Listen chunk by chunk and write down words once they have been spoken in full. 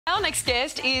our next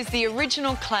guest is the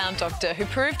original clown doctor who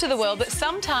proved to the world that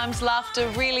sometimes laughter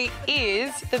really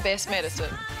is the best medicine.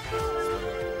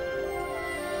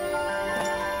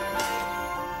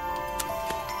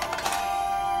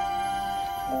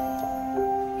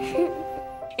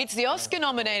 It's the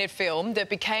Oscar-nominated film that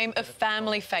became a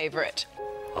family favourite.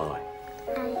 Hi.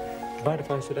 Mind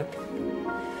if I sit up?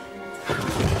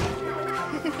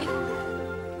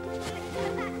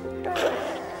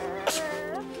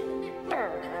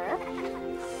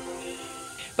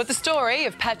 But the story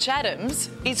of Patch Adams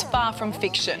is far from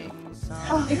fiction.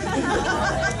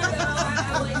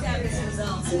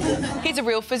 He's a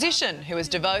real physician who has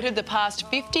devoted the past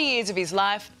 50 years of his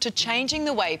life to changing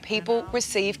the way people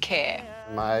receive care.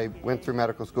 I went through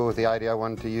medical school with the idea I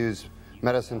wanted to use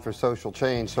medicine for social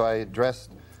change, so I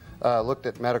looked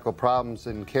at medical problems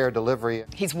and care delivery.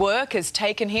 His work has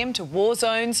taken him to war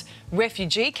zones,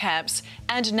 refugee camps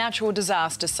and natural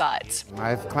disaster sites.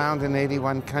 I've clowned in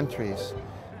 81 countries.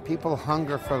 People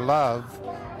hunger for love,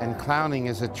 and clowning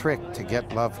is a trick to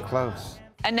get love close.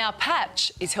 And now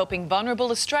Patch is helping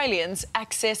vulnerable Australians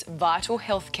access vital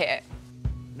health care.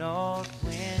 Oh,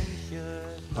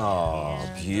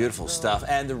 beautiful stuff.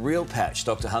 And the real Patch,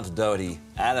 Dr. Hunter Doherty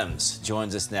Adams,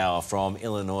 joins us now from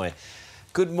Illinois.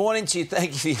 Good morning to you.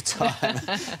 Thank you for your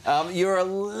time. You're a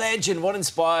legend. What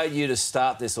inspired you to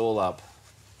start this all up?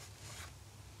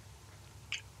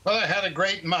 Well, I had a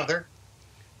great mother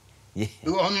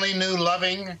who only knew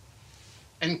loving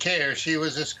and care. She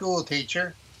was a school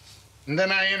teacher. And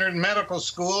then I entered medical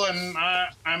school, and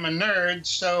I'm a nerd,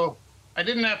 so I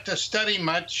didn't have to study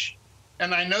much.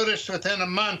 And I noticed within a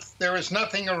month there was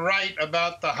nothing right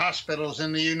about the hospitals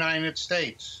in the United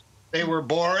States. They were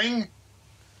boring.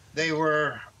 They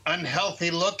were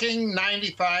unhealthy looking.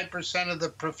 95% of the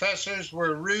professors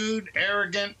were rude,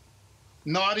 arrogant,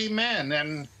 naughty men.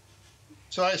 And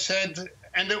so I said,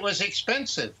 and it was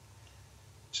expensive.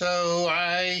 So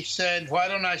I said, why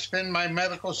don't I spend my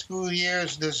medical school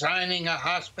years designing a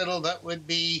hospital that would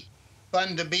be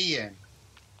fun to be in?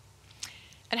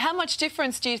 And how much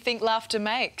difference do you think laughter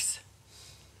makes?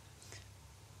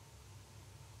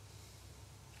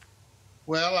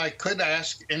 Well, I could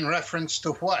ask in reference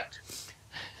to what?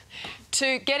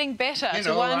 To getting better,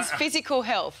 to one's physical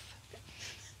health.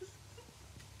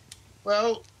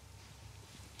 Well,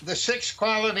 the 6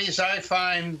 qualities I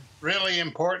find really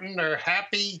important are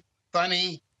happy,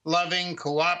 funny, loving,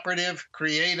 cooperative,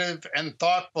 creative, and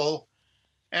thoughtful.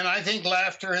 And I think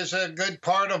laughter is a good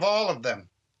part of all of them.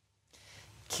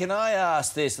 Can I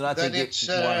ask this, and I think it's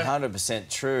 100%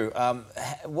 true.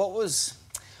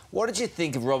 What did you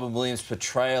think of Robin Williams'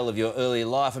 portrayal of your early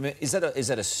life? I mean, was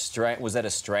that a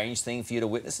strange thing for you to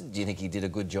witness? Do you think he did a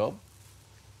good job?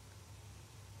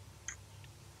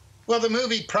 Well, the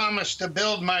movie promised to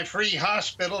build my free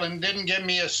hospital and didn't give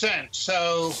me a cent,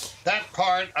 so that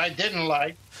part I didn't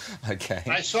like. Okay.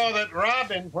 I saw that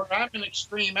Robin, where I'm an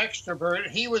extreme extrovert,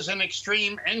 he was an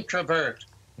extreme introvert.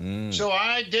 So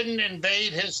I didn't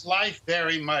invade his life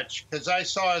very much because I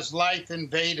saw his life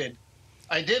invaded.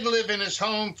 I did live in his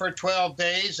home for 12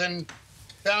 days and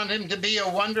found him to be a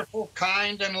wonderful,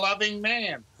 kind, and loving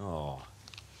man. Oh.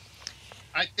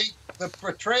 I think the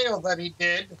portrayal that he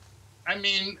did, I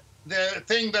mean, the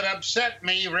thing that upset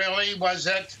me really was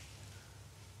that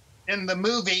in the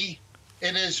movie,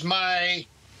 it is my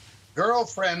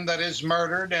girlfriend that is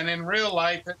murdered, and in real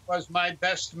life, it was my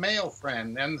best male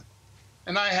friend.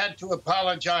 And I had to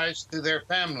apologize to their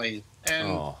family.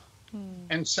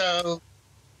 And so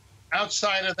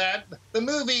outside of that, the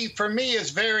movie for me is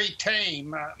very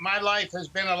tame. My life has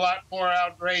been a lot more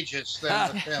outrageous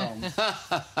than the film.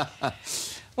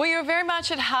 Well, you're very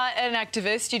much at heart an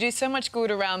activist. You do so much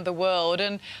good around the world.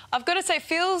 And I've got to say, it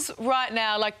feels right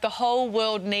now like the whole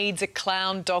world needs a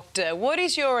clown doctor. What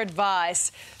is your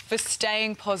advice for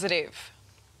staying positive?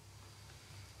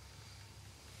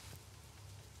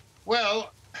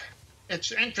 Well,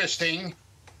 it's interesting.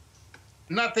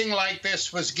 Nothing like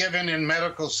this was given in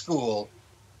medical school.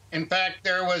 In fact,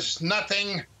 there was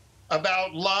nothing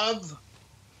about love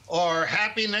or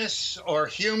happiness or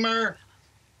humor.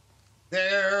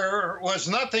 There was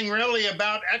nothing really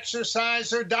about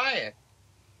exercise or diet.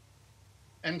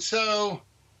 And so,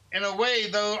 in a way,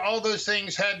 though, all those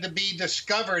things had to be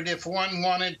discovered if one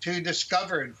wanted to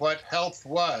discover what health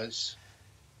was.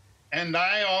 And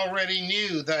I already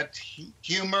knew that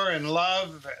humor and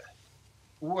love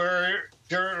were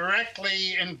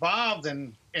directly involved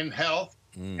in health.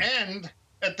 And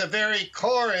at the very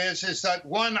core is that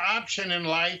one option in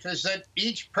life is that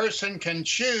each person can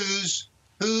choose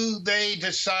who they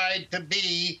decide to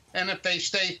be, and if they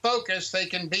stay focused, they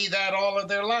can be that all of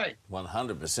their life.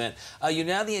 100%. You're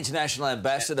now the international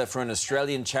ambassador for an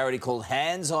Australian charity called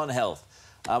Hands on Health.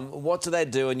 What do they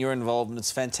do, and your involvement's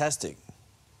fantastic?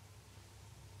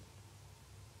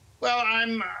 Well,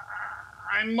 I'm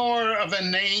more of a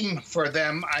name for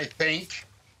them, I think,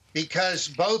 because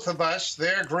both of us,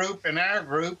 their group and our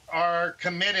group, are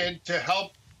committed to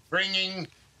help bringing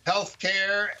health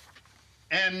care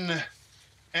and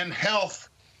health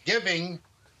giving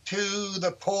to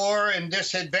the poor and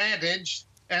disadvantaged,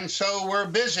 and so we're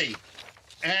busy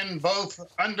and both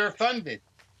underfunded.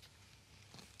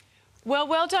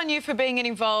 Well done you for being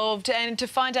involved, and to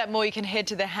find out more you can head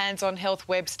to the Hands on Health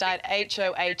website,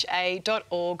 hoha.org.au.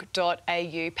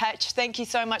 Patch, thank you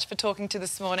so much for talking to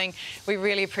this morning. We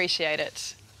really appreciate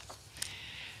it.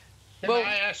 Can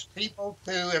I ask people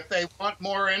to, if they want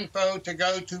more info, to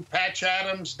go to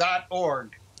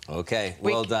patchadams.org. Okay,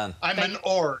 well done. I'm an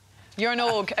org. You're an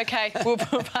org. Okay, we'll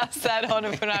pass that on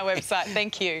on our website.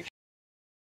 Thank you.